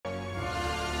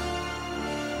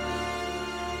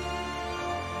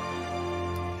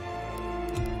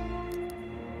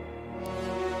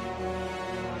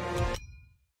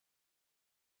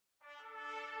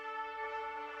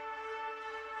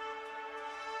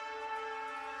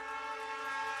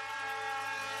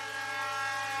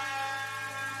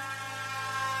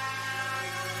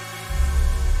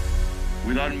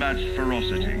with unmatched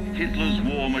ferocity. Hitler's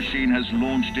war machine has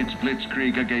launched its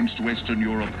blitzkrieg against Western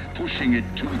Europe, pushing it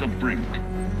to the brink.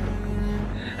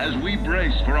 As we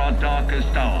brace for our darkest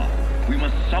hour, we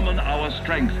must summon our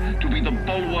strength to be the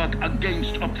bulwark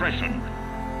against oppression.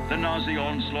 The Nazi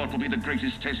onslaught will be the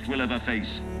greatest test we'll ever face.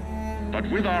 But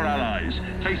with our allies,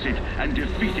 face it and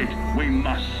defeat it we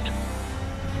must.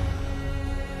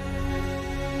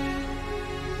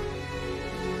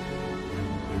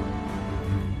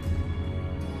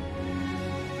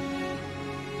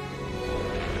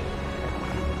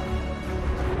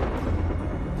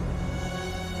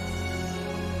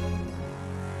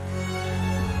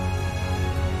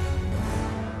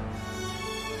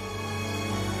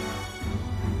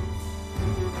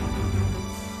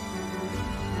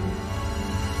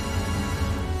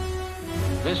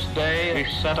 This day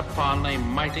is set upon a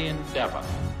mighty endeavor,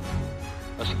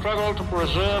 a struggle to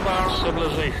preserve our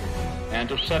civilization and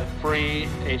to set free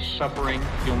a suffering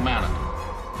humanity.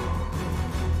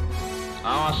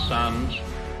 Our sons,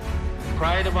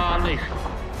 pride of our nation,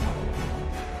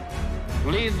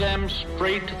 lead them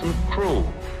straight and true.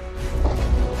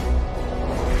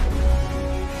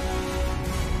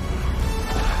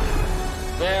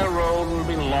 Their road will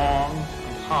be long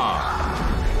and hard.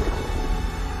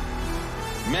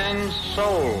 Men's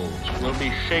souls will be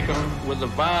shaken with the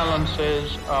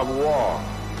violences of war.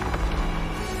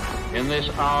 In this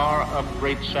hour of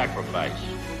great sacrifice,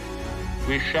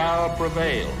 we shall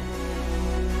prevail.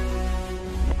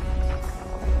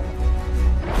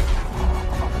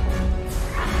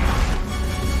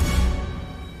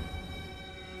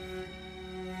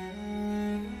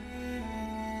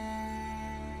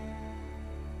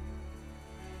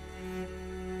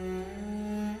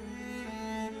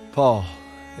 Paul,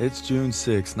 it's June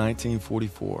 6,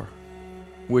 1944.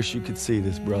 Wish you could see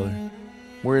this, brother.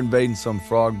 We're invading some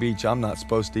frog beach I'm not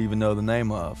supposed to even know the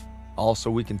name of.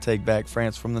 Also, we can take back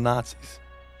France from the Nazis.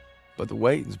 But the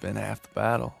waiting's been half the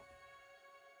battle.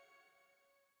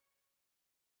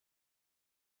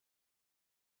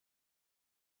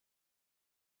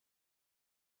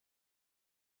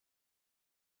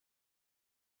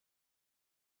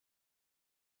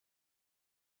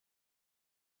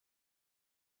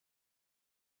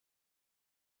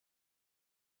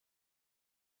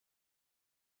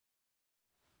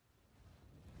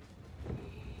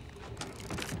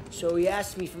 So he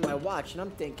asked me for my watch, and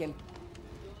I'm thinking,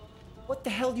 what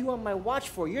the hell do you want my watch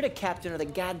for? You're the captain of the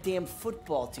goddamn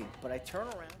football team. But I turn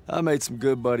around. I made some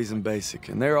good buddies in basic,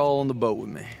 and they're all on the boat with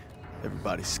me.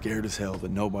 Everybody's scared as hell, but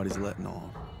nobody's letting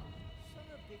on.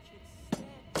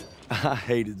 I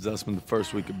hated Zussman the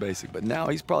first week of basic, but now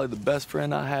he's probably the best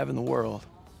friend I have in the world.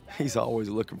 He's always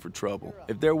looking for trouble.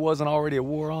 If there wasn't already a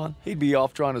war on, he'd be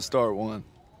off trying to start one.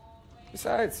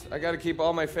 Besides, I gotta keep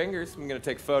all my fingers. I'm gonna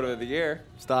take photo of the year.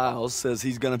 Stiles says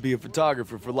he's gonna be a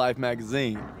photographer for Life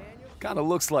magazine. Kinda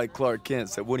looks like Clark Kent,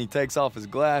 except when he takes off his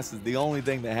glasses, the only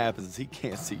thing that happens is he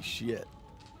can't see shit.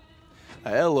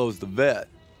 Elo's the vet,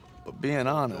 but being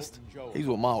honest, he's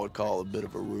what Ma would call a bit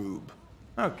of a rube.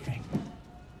 Okay,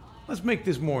 let's make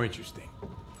this more interesting.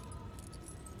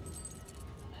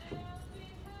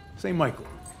 St. Michael,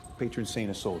 patron saint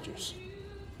of soldiers.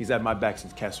 He's had my back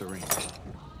since Kasserine.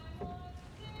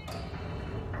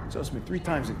 Zussman 3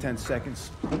 times in 10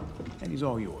 seconds, and he's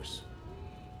all yours.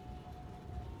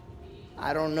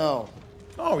 I don't know.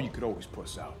 Oh, you could always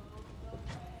puss out.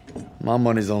 My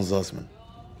money's on Zussman.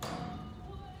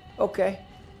 Okay,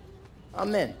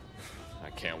 I'm in. I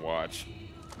can't watch.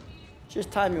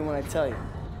 Just time me when I tell you.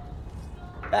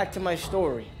 Back to my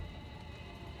story.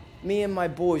 Me and my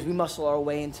boys, we muscle our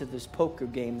way into this poker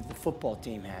game that the football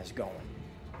team has going.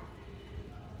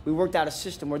 We worked out a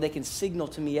system where they can signal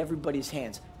to me everybody's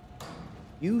hands.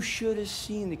 You should have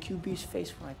seen the QB's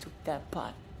face when I took that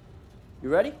pot. You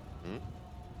ready? Hmm?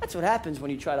 That's what happens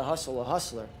when you try to hustle a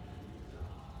hustler.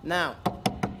 Now,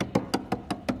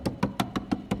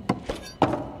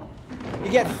 you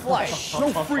get flushed.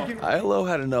 No freaking... Ilo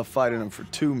had enough fight in him for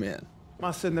 2 men. Ma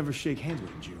said never shake hands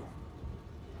with a Jew.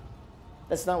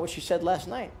 That's not what she said last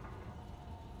night.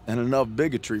 And enough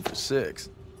bigotry for 6.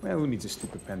 Well, who needs a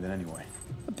stupid pendant anyway?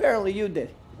 Apparently you did.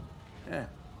 Yeah,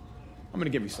 I'm gonna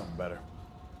give you something better.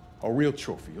 A real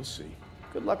trophy, you'll see.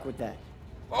 Good luck with that.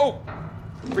 Oh!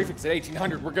 Prefix at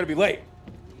 1800, we're gonna be late.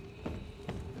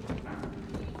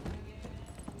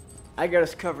 I got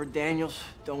us covered, Daniels.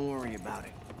 Don't worry about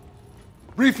it.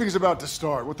 Briefing's about to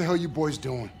start. What the hell you boys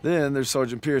doing? Then there's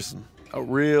Sergeant Pearson, a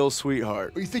real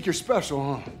sweetheart. Oh, you think you're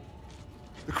special, huh?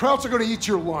 The Krauts are gonna eat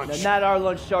your lunch. Now, not our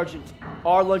lunch, Sergeant.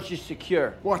 Our lunch is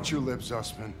secure. Watch your lips,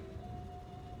 Zussman.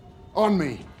 On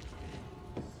me.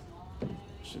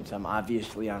 Since I'm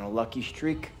obviously on a lucky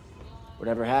streak,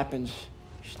 Whatever happens,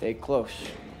 stay close.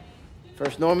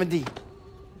 First Normandy,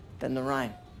 then the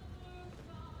Rhine.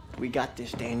 We got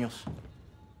this, Daniels.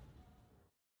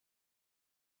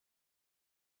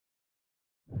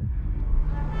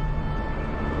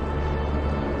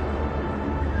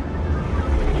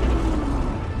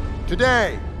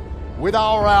 Today, with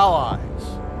our allies,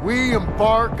 we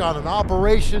embark on an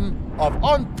operation of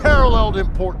unparalleled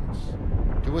importance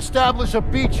to establish a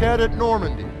beachhead at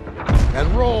Normandy and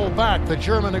roll back the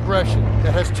German aggression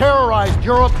that has terrorized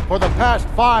Europe for the past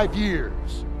 5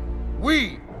 years.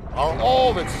 We are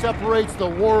all that separates the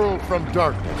world from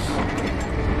darkness.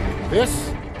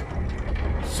 This,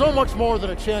 so much more than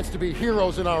a chance to be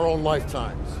heroes in our own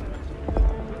lifetimes.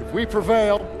 If we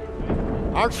prevail,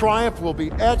 our triumph will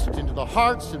be etched into the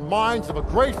hearts and minds of a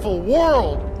grateful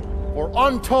world for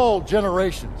untold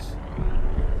generations.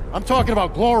 I'm talking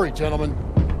about glory, gentlemen.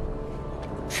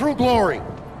 True glory.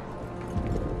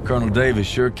 Colonel Davis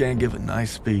sure can give a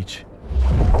nice speech.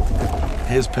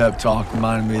 His pep talk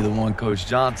reminded me of the one Coach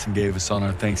Johnson gave us on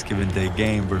our Thanksgiving Day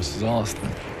game versus Austin.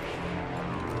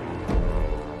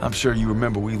 I'm sure you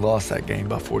remember we lost that game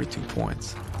by 42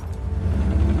 points.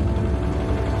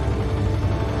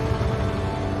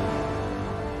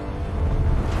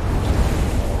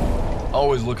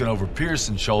 Always looking over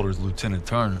Pearson's shoulders, Lieutenant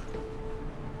Turner.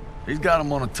 He's got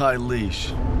him on a tight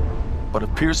leash. But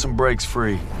if Pearson breaks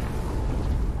free,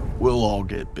 we'll all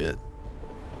get bit.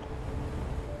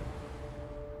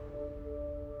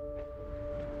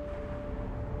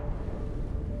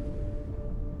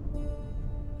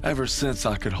 Ever since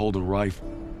I could hold a rifle,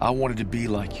 I wanted to be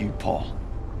like you, Paul.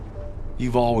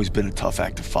 You've always been a tough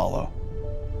act to follow.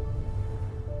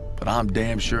 But I'm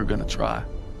damn sure gonna try.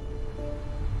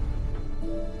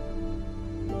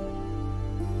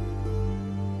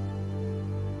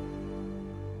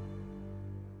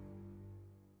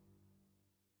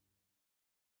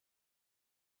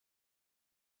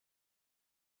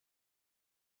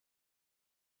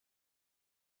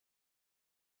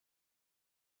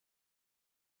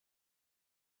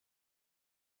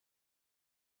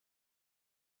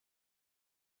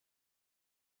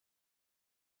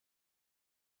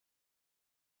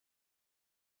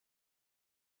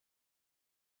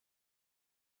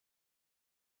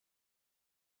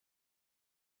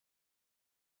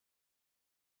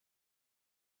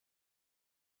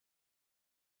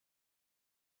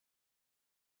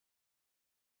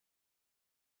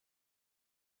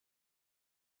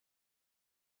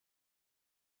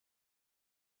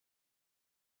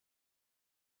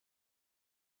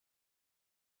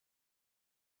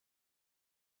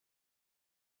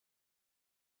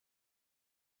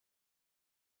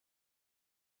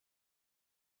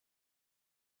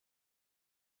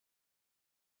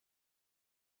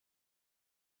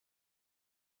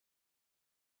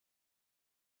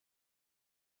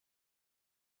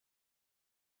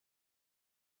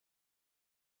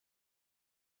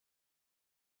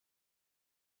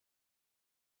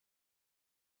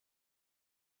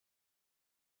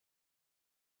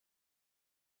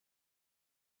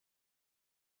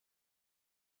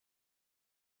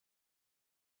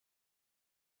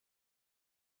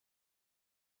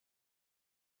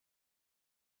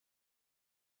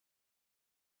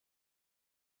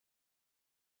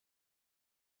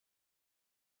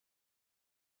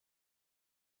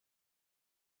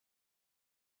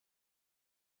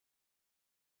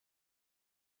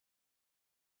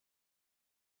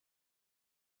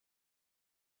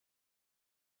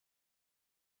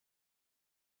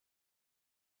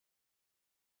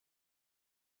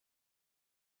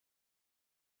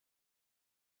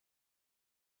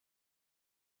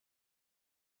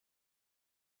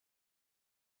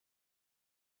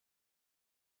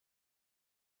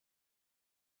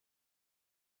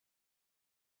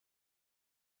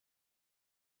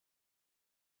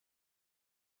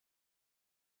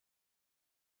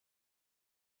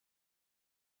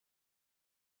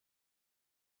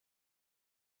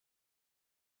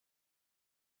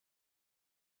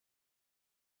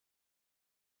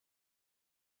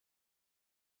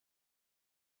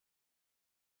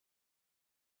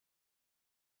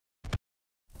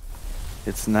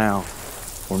 It's now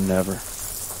or never.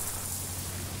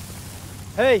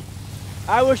 Hey,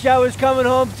 I wish I was coming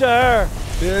home to her.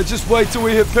 Yeah, just wait till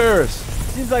we hit Paris.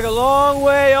 Seems like a long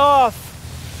way off.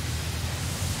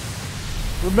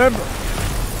 Remember,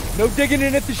 no digging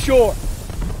in at the shore.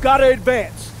 You've got to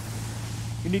advance.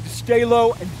 You need to stay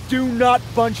low and do not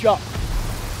bunch up.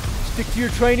 Stick to your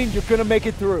training, you're gonna make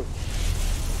it through.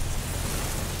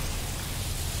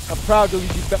 I'm proud to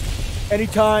lead you back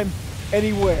anytime,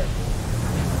 anywhere.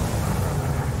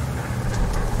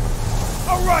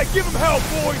 All right, give him hell,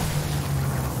 boys!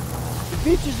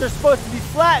 Features are supposed to be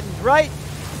flattened, right?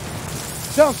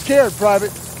 Sound scared,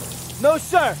 Private. No,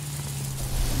 sir.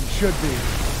 You should be.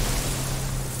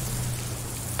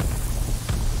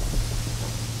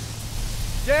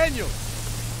 Daniel,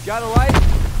 got a light?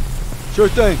 Sure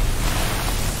thing.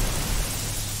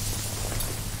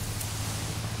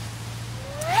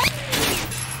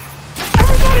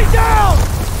 Everybody down!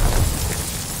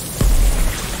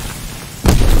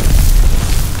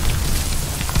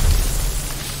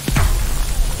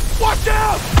 Watch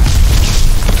out!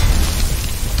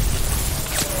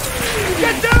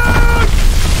 Get down!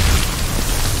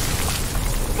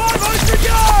 500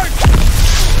 yards!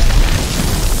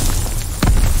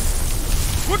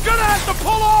 We're gonna have to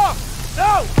pull off!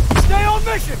 No! Stay on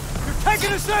mission! You're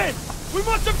taking us in! We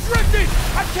must have drifted!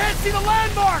 I can't see the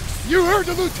landmarks! You heard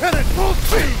the lieutenant! Full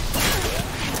speed!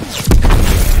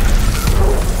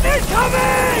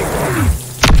 Incoming!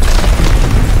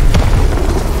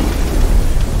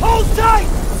 Hold tight!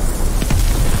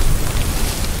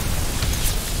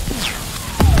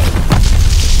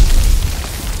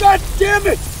 God damn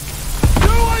it!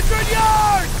 200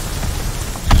 yards!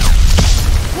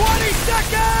 20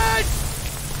 seconds!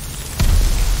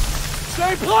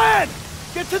 Same plan!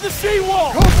 Get to the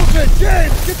seawall! Completon,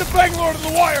 James, get the Bangalore to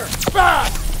the wire!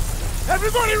 Fast!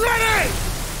 Everybody ready!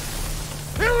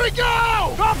 Here we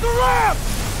go! Drop the ramp!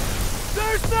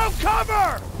 There's no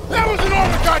cover! That was an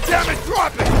order, goddammit!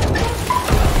 Drop it!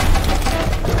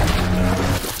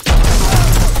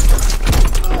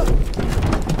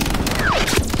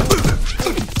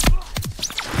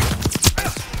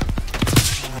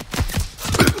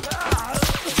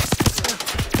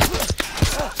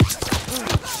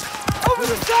 Over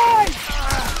the side!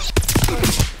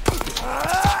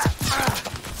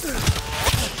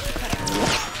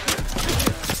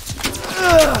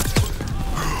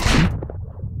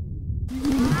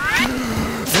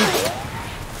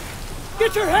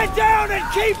 Get your head down and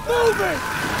keep moving!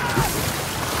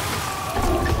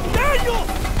 Daniel!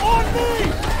 On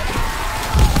me!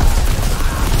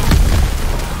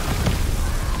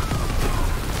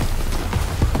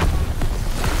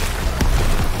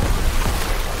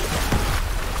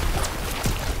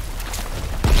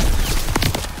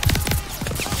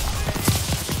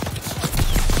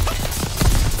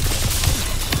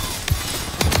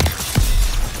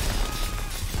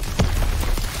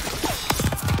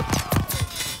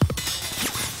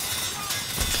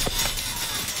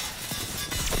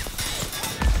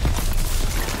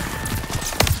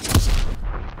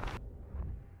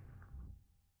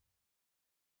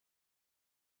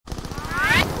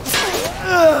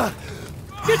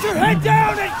 Get your head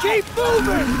down and keep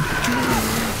moving!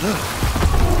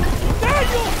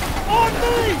 Daniel! On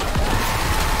me!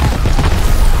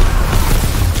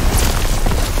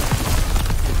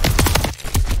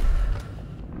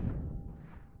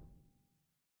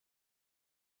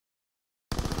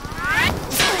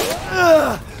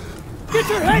 Get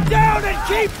your head down and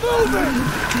keep moving!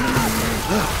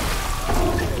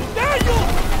 Daniel!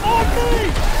 On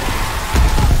me!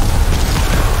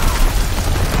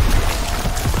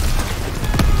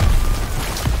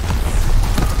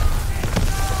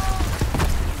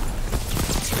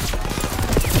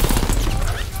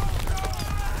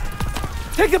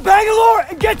 Take the Bangalore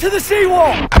and get to the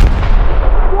seawall! We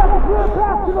have a clear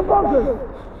path to the bunker!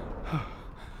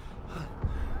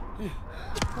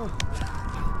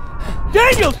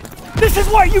 Daniels! This is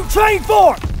what you trained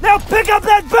for! Now pick up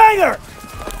that banger!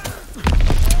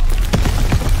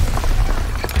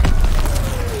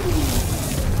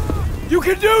 You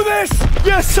can do this!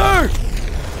 Yes, sir!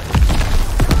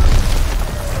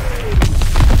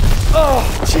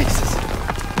 Oh, Jesus!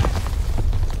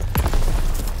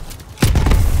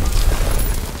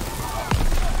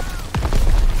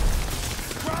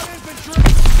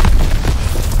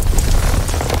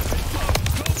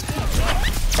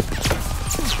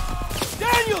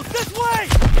 This way!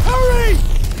 Hurry!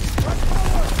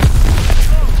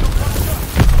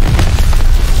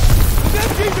 The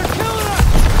MGs are killing us!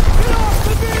 Get off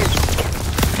the beach!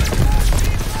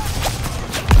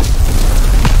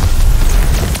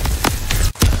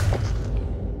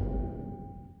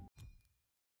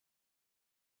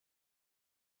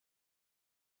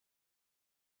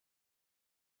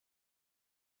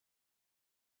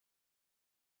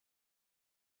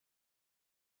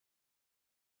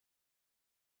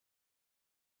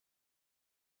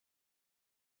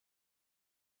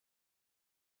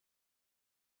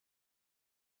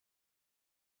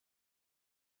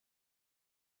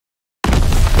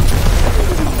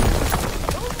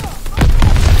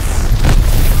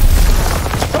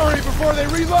 Before they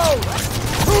reload!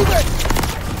 Move it!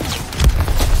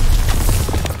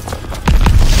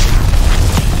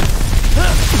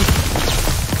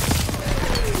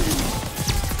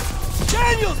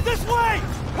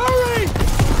 Hurry!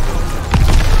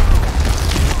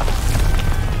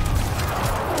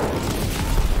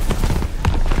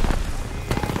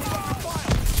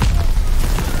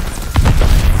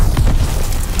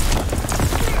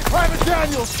 Private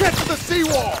Daniels, get to the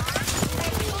seawall!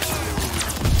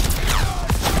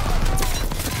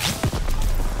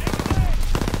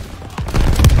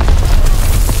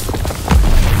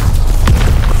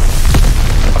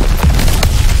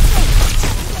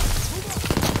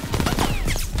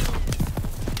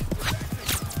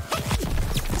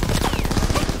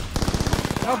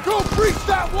 Now go breach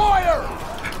that wire!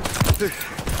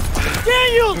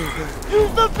 Daniels!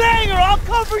 Use the banger! I'll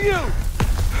cover you!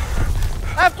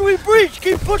 After we breach,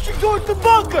 keep pushing towards the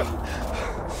bunker!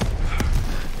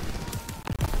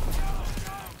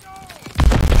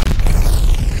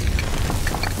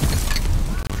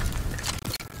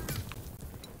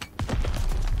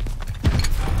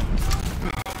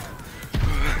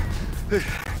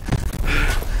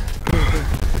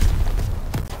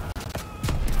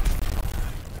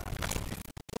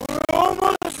 We're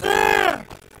almost there!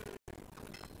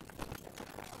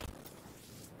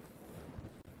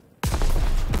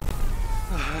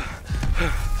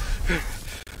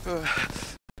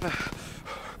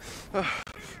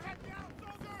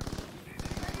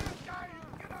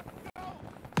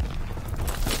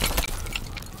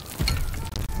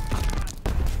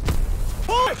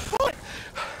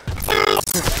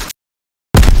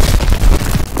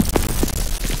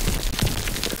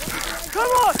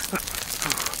 Come on!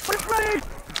 We're ready!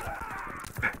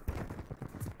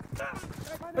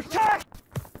 Attack!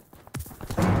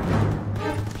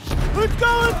 Let's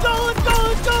go, let's go, let's go,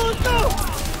 let's go, let's go!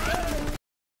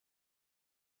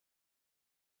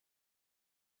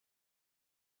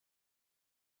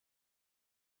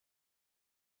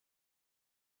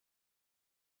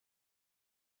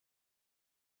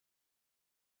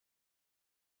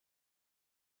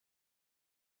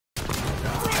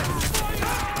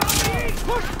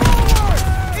 Push forward!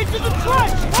 Into the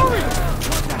trench! Hurry!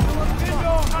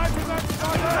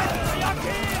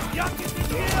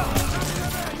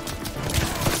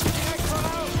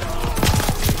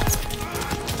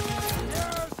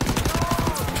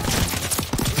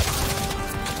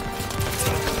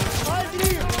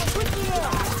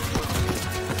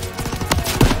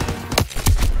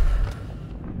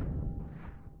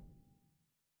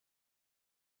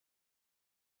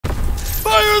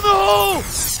 Fire in the hole!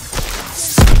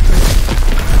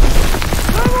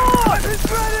 Come on! It's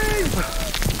ready!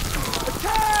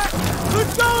 Attack!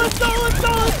 Let's go, let's go, let's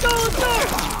go, let's go, let's go!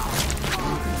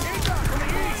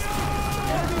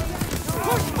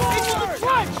 Push forward! Into the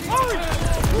trench! Hurry!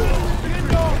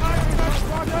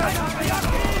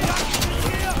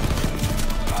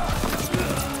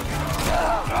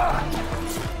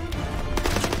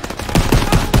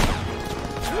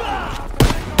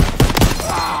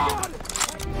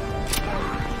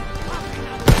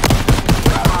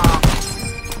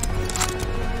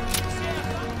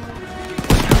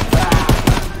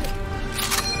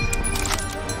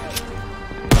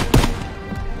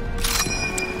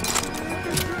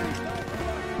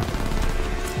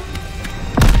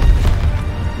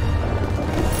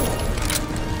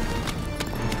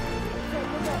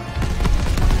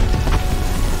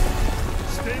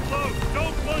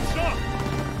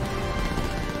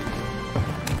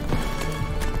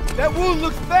 That wound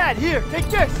looks bad. Here, take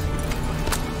this.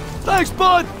 Thanks,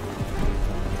 bud.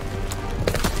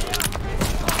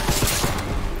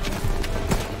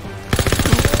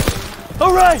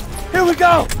 All right, here we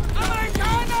go.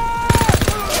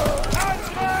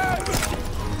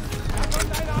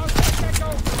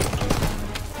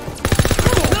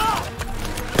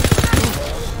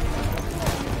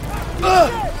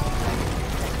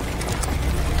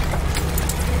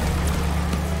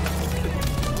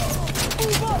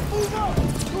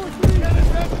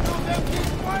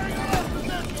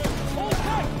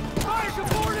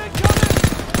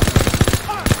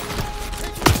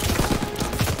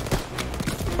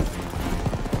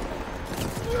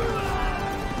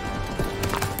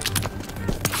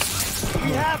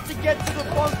 We have to get to the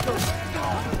bunker.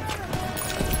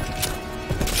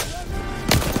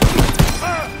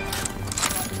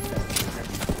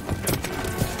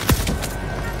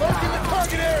 Marking the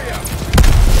target area!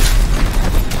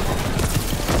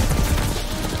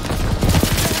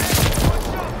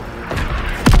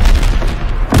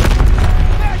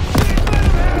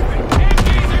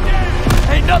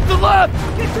 Ain't nothing left.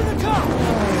 Get to the top.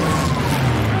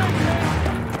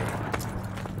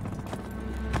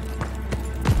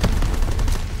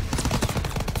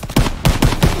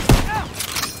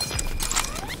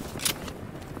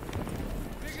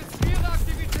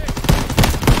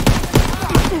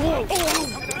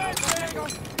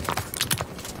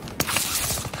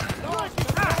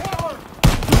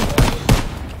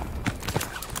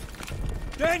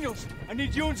 Daniels, I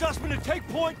need you and Zussman to take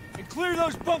point and clear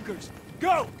those bunkers.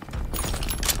 Go!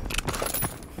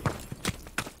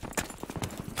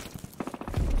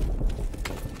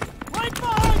 Right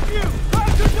behind you!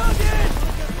 Raptor dug in!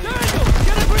 Daniels,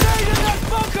 get a grenade in that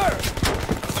bunker!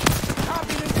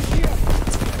 Copy this here.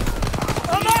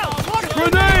 I'm out!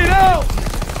 Grenade out!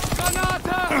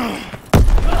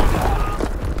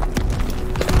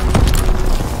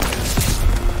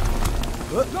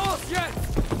 Lost yet!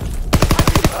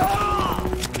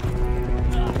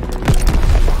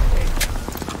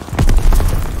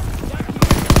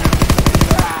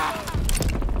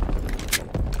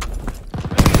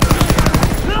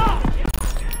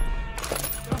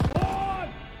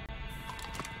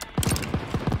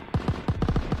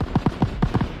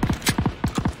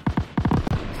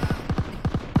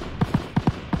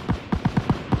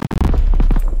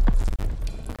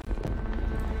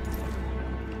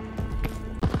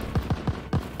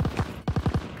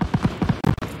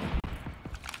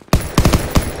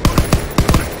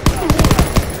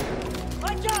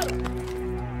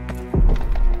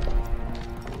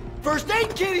 First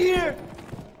aid kit here!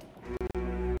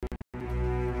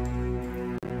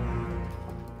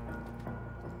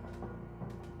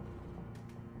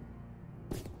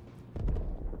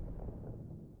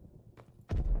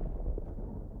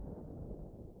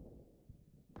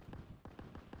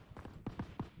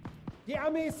 Die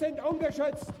Armee sind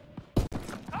ungeschützt!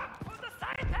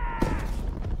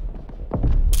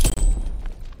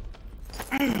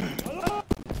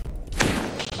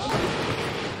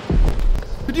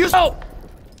 Could use help!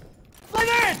 Let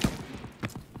in!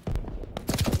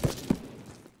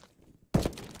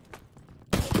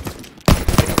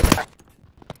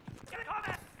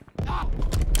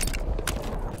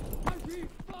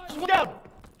 Look out!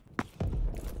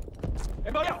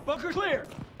 Everybody out! Bunker clear!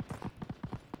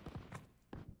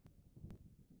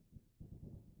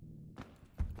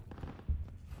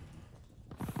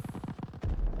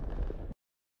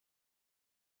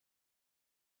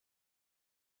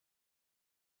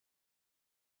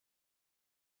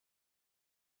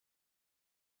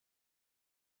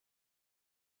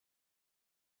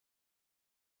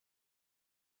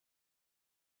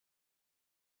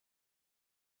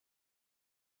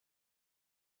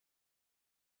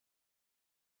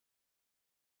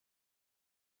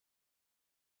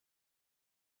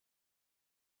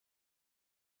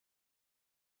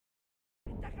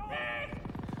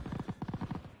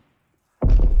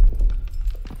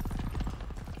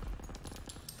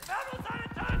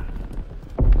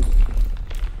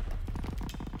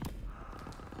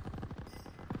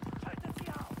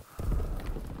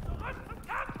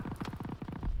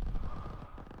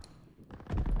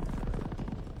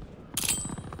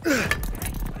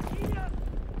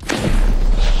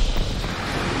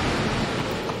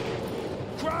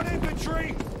 Ground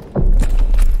infantry!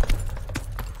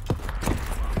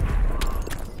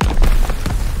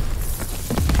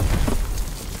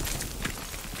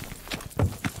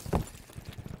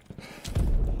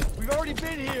 We've already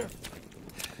been here.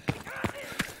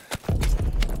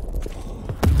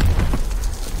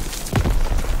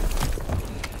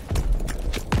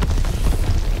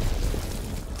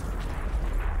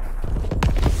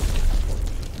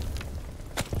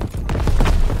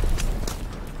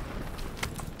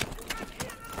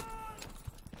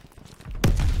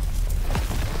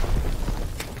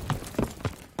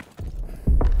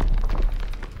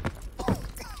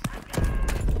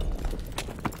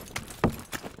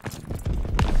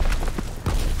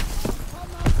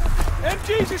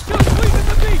 MGs are still sweeping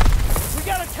the beach! We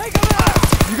gotta take them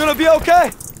out! You gonna be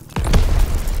okay?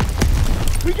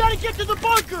 We gotta get to the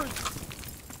bunkers!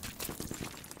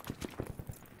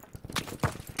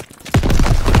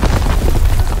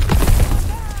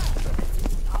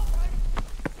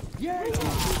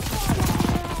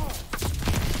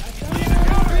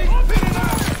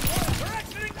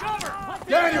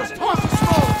 Daniels, toss the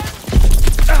smoke!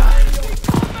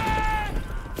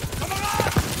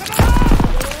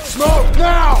 Smoke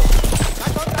now!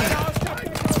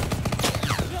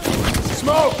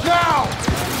 Smoke now!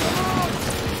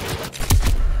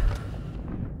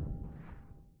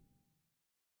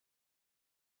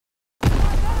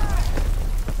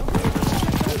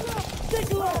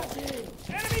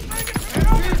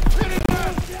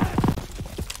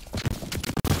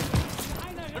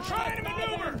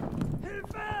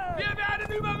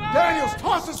 Daniels,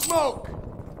 toss the smoke!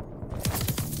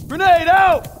 Grenade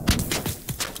out!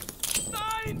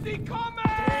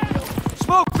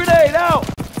 Smoke grenade out!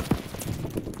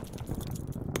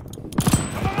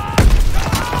 Come on!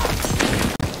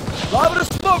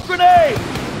 grenade!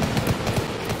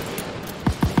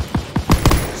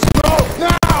 Smoke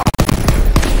now!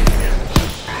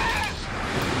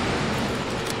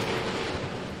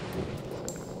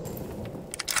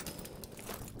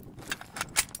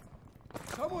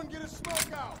 Someone get a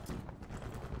smoke out!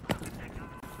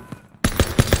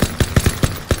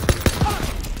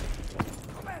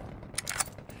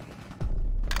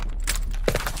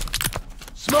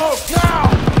 Smoke now!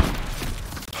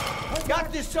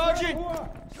 Got this, Sergeant!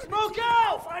 Smoke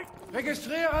out!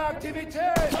 Registriere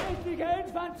Aktivität! Feindliche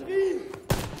Infanterie!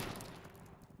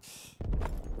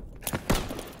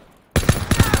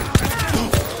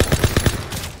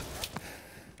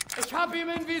 Ich hab ihn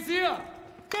im Visier!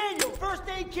 Daniel, first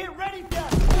aid kit ready,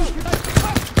 Dad!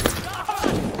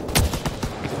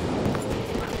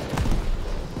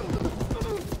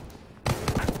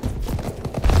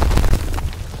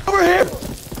 Over here!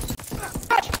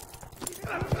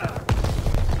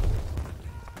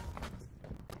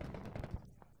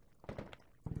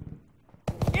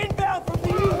 Inbound from the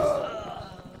east!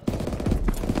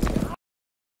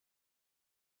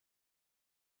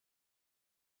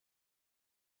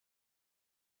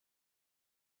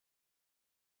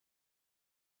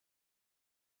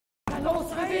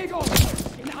 Los, Bewegung!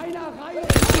 In einer Reihe!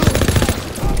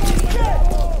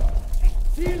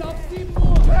 Ziel auf 7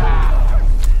 Uhr!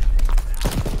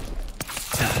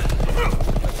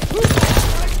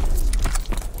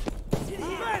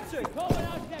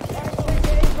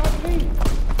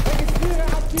 Registriere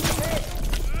Aktivität!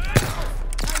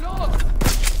 Na los!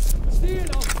 Ziel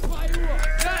auf 2 Uhr!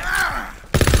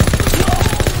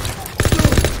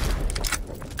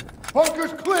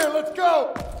 Bunker's clear, let's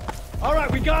go! All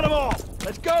right, we got them all!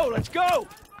 Let's go, let's go!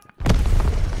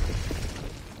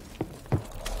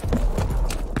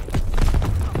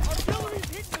 Artillery's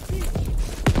hitting the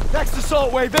beach! Next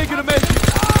assault wave, ain't gonna make it.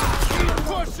 Keep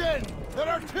pushing! That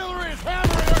artillery is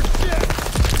hammering our shit!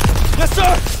 Yes,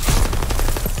 sir!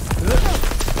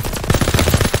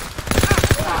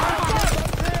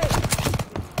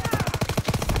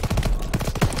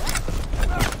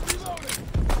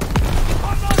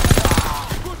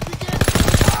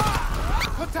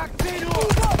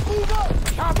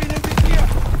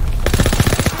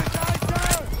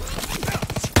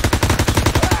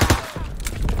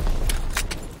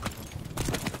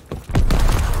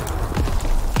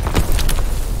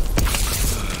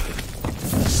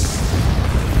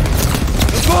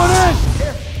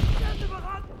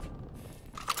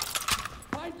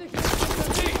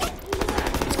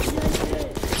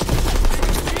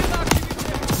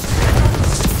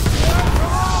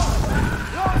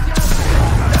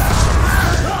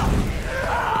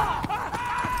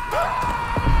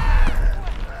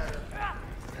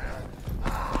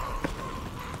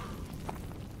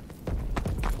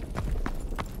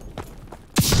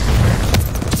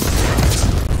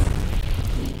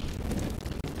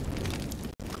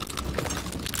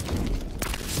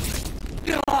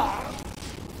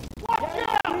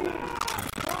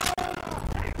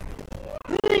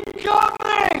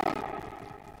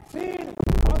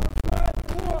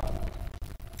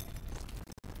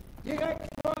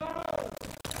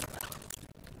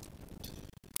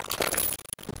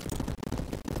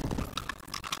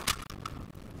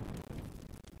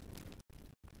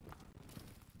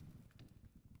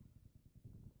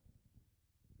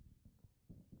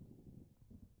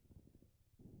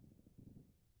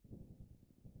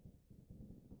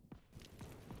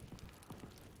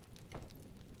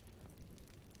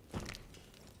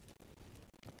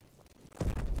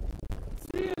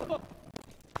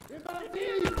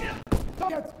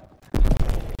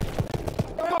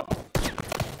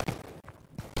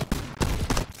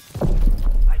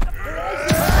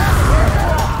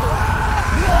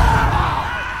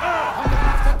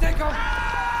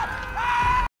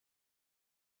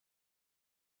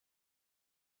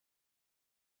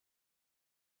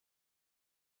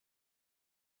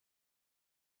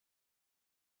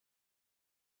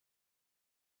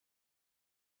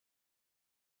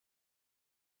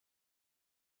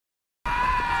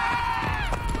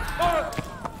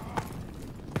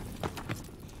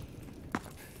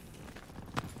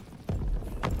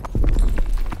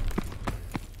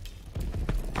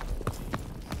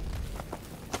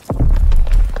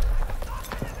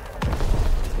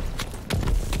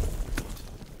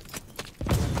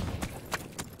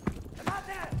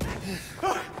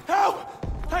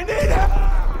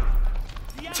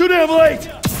 Too damn late!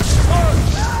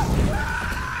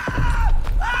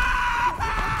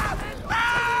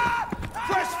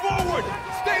 Press forward!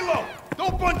 Stay low!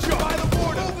 Don't bunch up! By the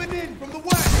border! Moving in from the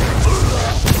west!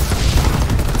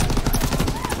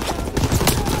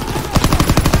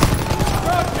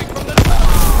 Approaching from the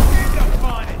north!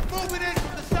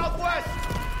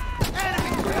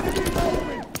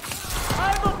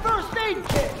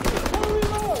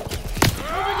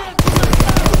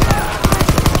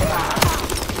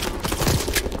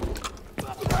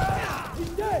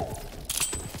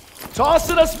 Toss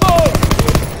it a smoke!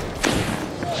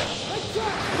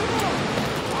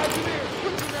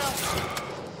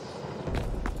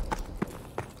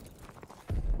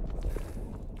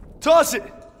 Toss it!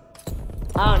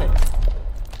 On it.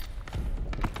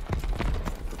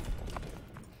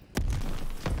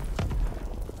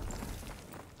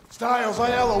 Styles,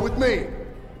 Aiello, with me.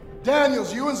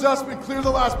 Daniels, you and Zussman clear the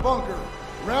last bunker.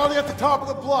 Rally at the top of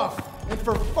the bluff. And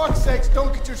for fuck's sakes,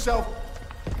 don't get yourself...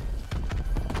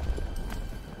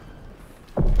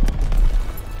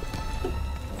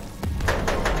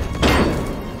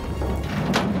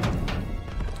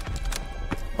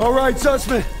 All right,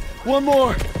 Zussman. One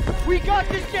more. We got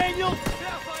this, Daniels!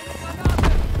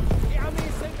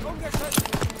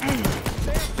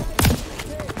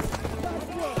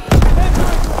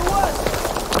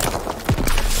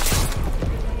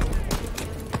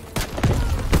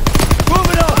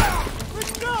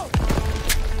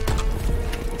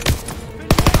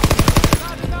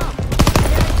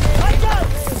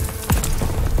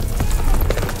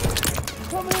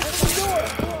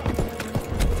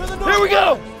 Here we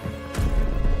go!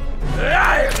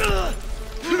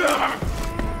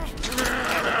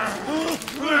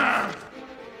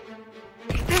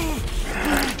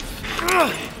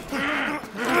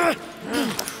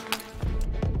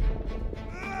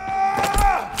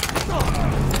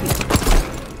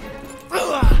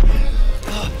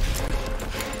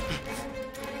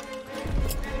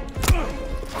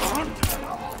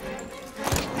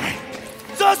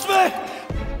 Zussman!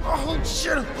 Oh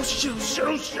shit! Oh shit! Oh shit!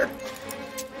 Oh shit!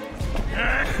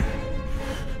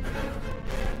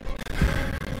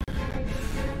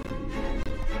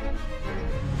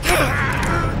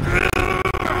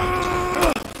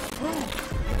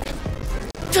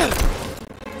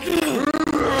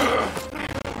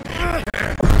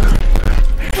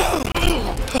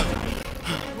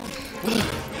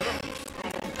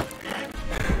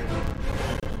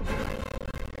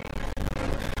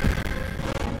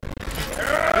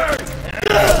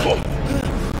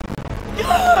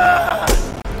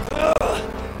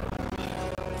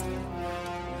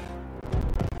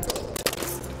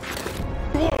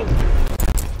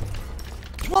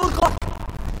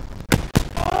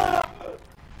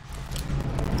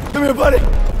 Come here, buddy.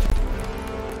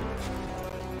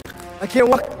 I can't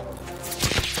walk.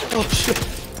 Oh shit!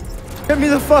 Get me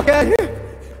the fuck out of here.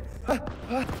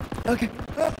 Okay.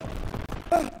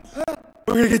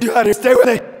 We're gonna get you out of here. Stay with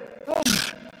me.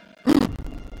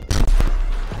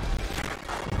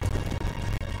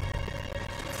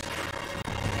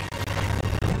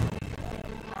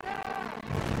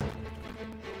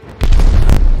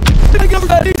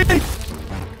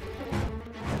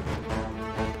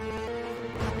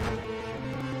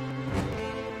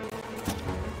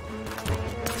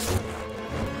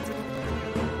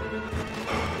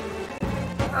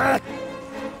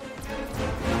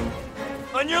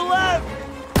 On your left!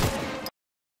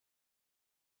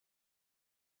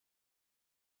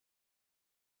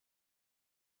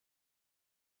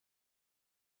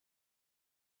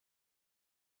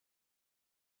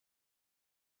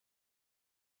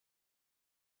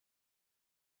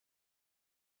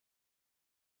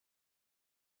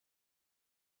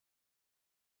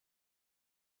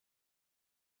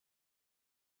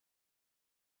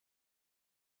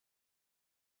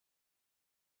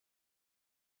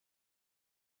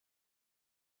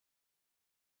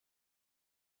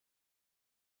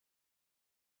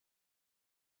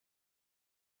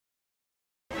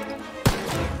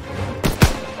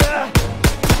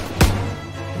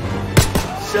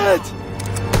 Shit!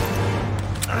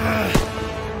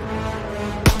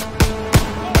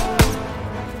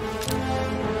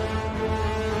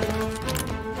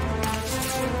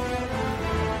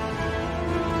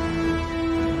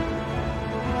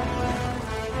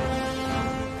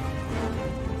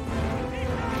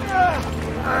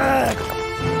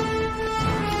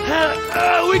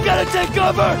 We gotta take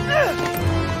cover!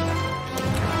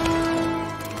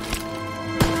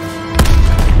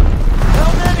 How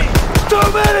many? Too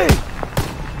many!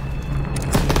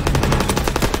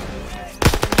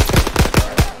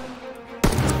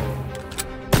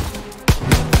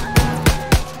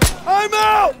 I'm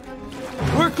out!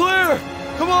 We're clear!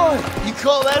 Come on! You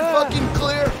call that fucking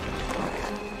clear?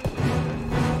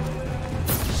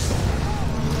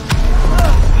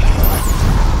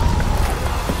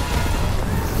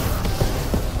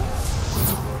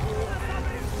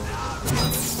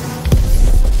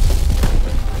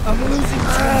 I'm losing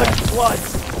too much blood.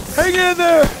 Hang in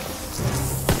there!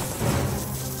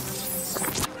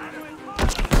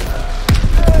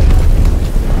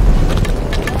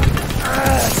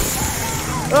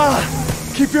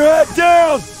 Keep your head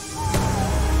down!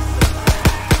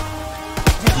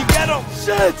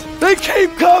 Shit! They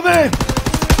keep coming!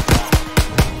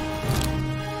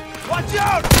 Watch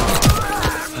out!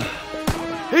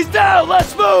 He's down!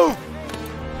 Let's move!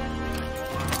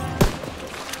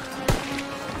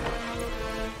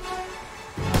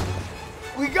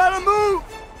 We gotta move!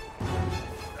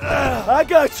 I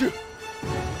got you!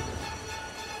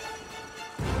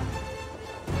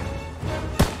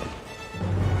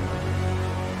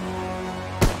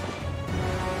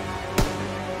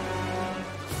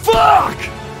 Fuck!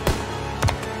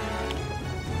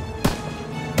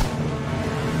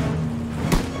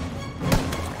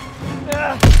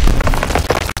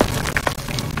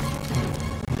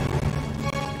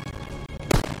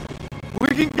 We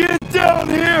can get down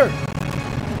here!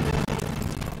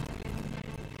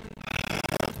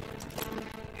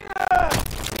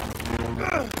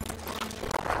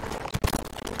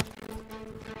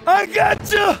 I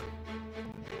got you!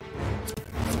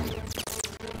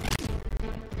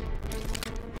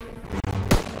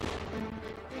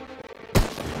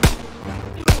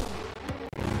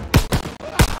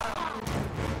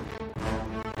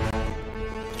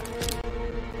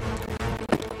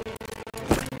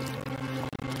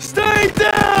 Stay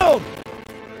down!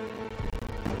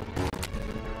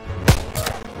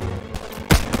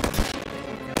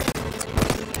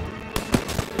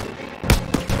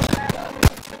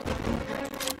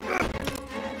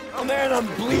 Oh man, I'm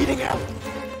bleeding out.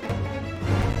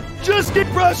 Just get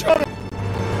pressure on him.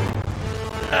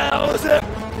 That was it.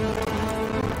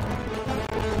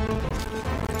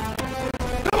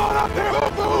 Come on up here,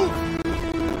 move!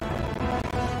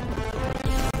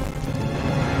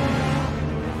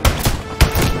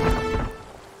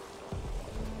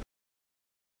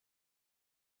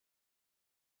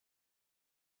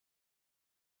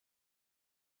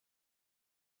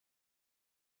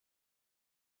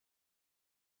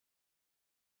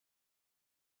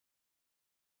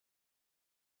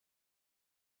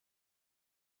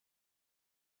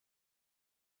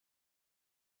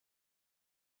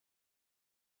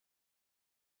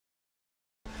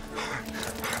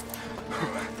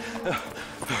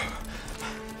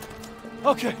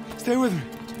 Okay, stay with me.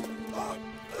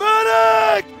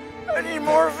 Medic! I need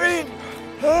morphine!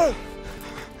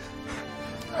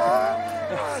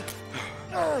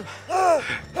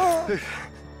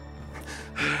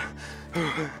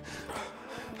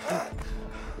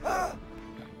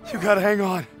 You gotta hang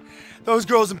on. Those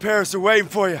girls in Paris are waiting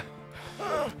for you.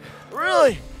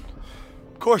 Really?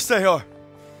 Of course they are.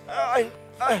 How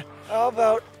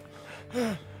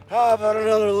about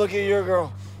another look at your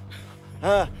girl?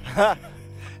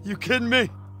 You kidding me?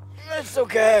 It's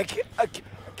okay. I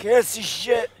can't see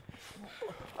shit.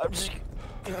 I'm just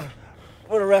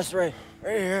put a rest right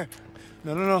here.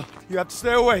 No. You have to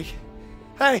stay awake.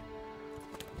 Hey!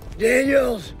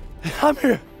 Daniels, I'm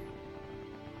here.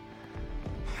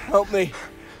 help me.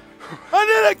 I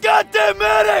need a goddamn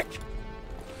medic!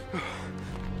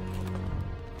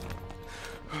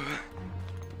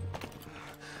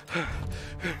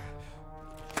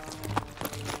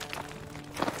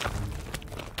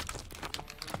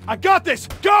 I got this!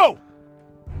 Go!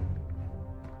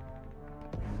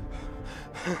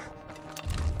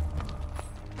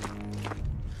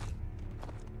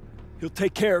 He'll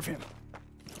take care of him.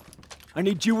 I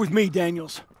need you with me,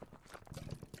 Daniels.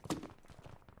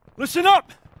 Listen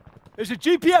up! There's a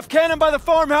GPF cannon by the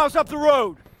farmhouse up the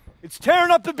road. It's tearing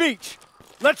up the beach.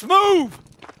 Let's move!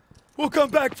 We'll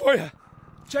come back for you.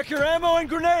 Check your ammo and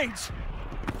grenades.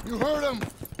 You heard him.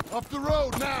 Up the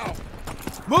road now.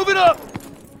 Move it up!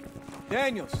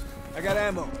 Daniels, I got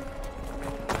ammo.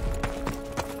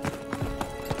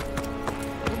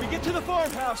 When we get to the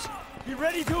farmhouse, be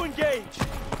ready to engage.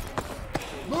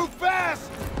 Move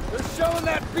fast! They're shelling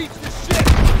that beach to shit!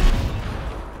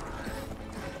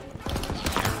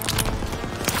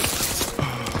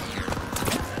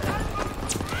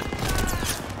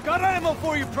 Got ammo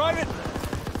for you, Private!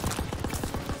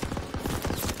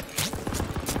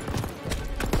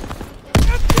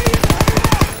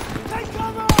 Take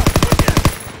cover!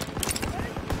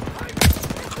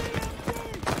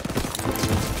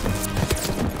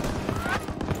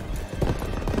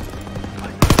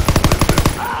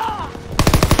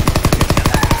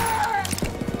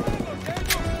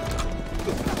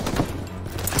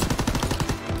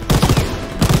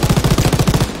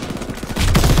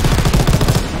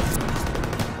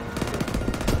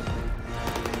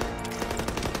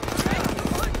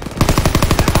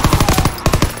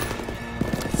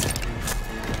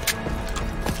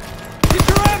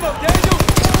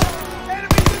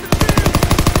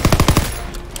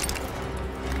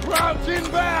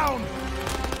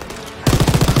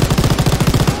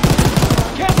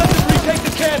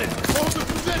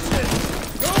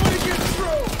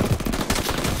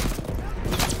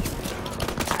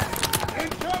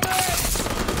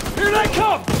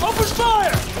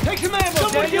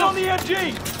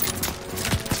 PNG!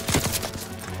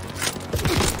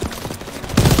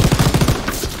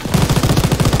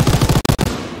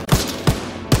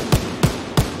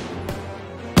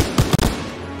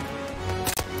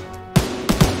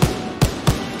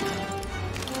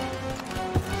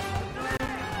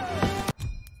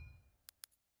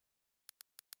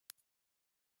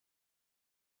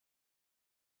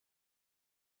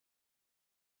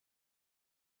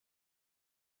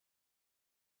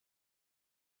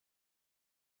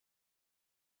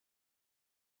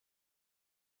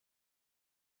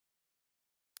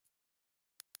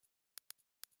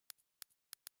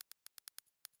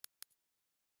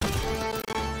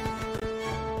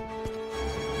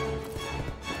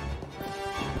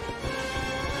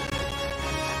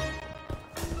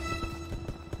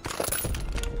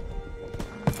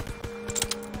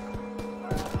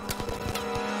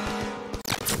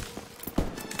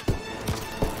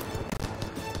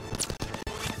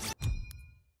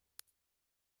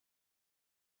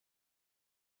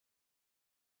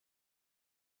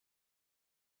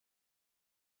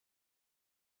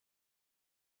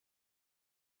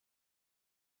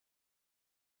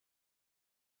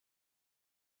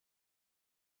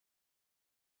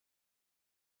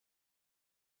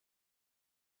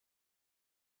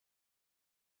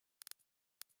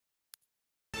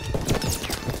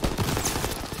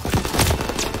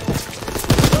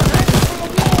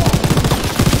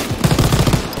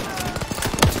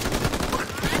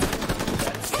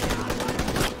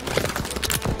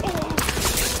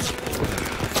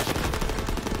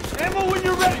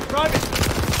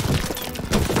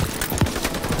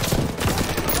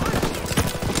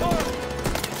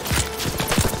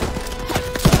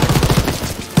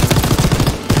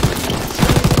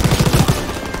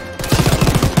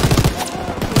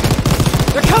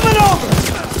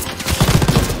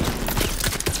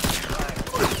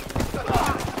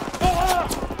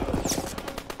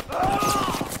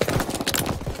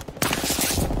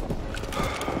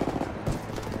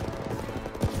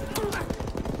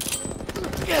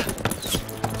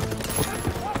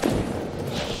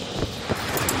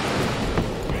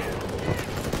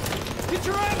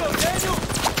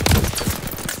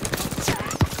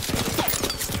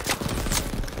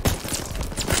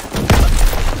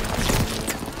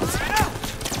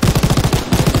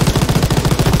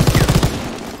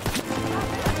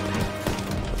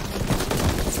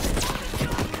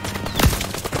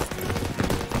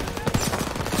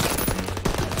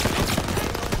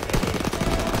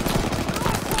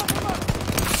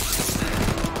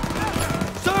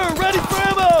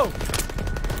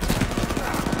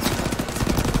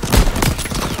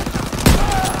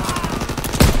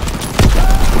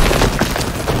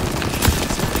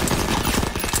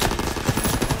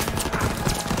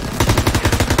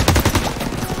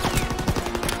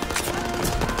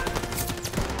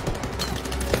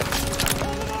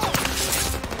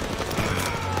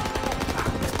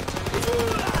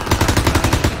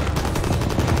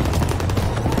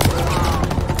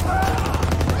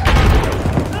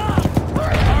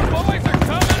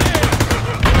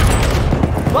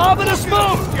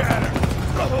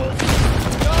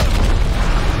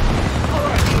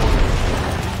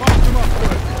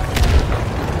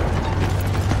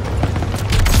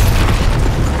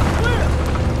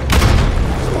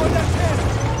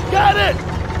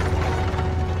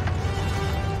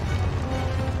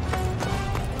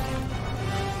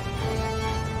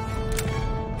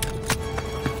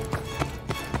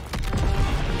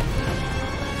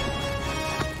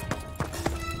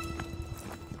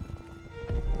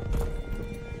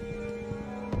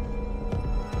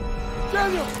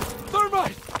 Daniel!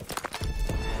 Thermite!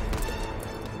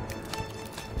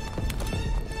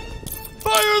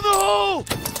 Fire in the hole!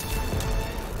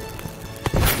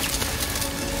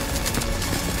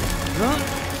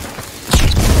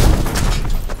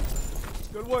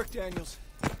 Good work, Daniels.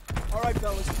 All right,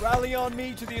 fellas, rally on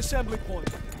me to the assembly point.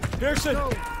 Pearson,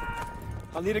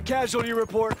 I'll need a casualty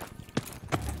report.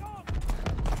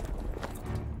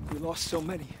 We lost so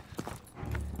many.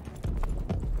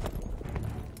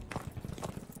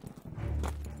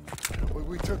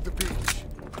 We took the beach.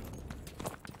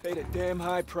 Paid a damn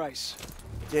high price.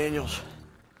 Daniels.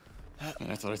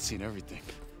 Man, I thought I'd seen everything.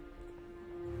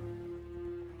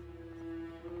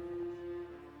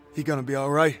 He gonna be all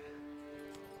right?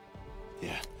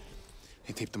 Yeah.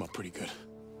 They taped him up pretty good.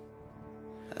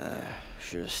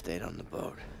 Should have stayed on the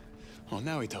boat. Oh,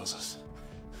 now he tells us.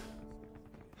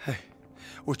 Hey,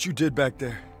 what you did back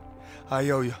there, I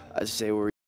owe you. I'd say we're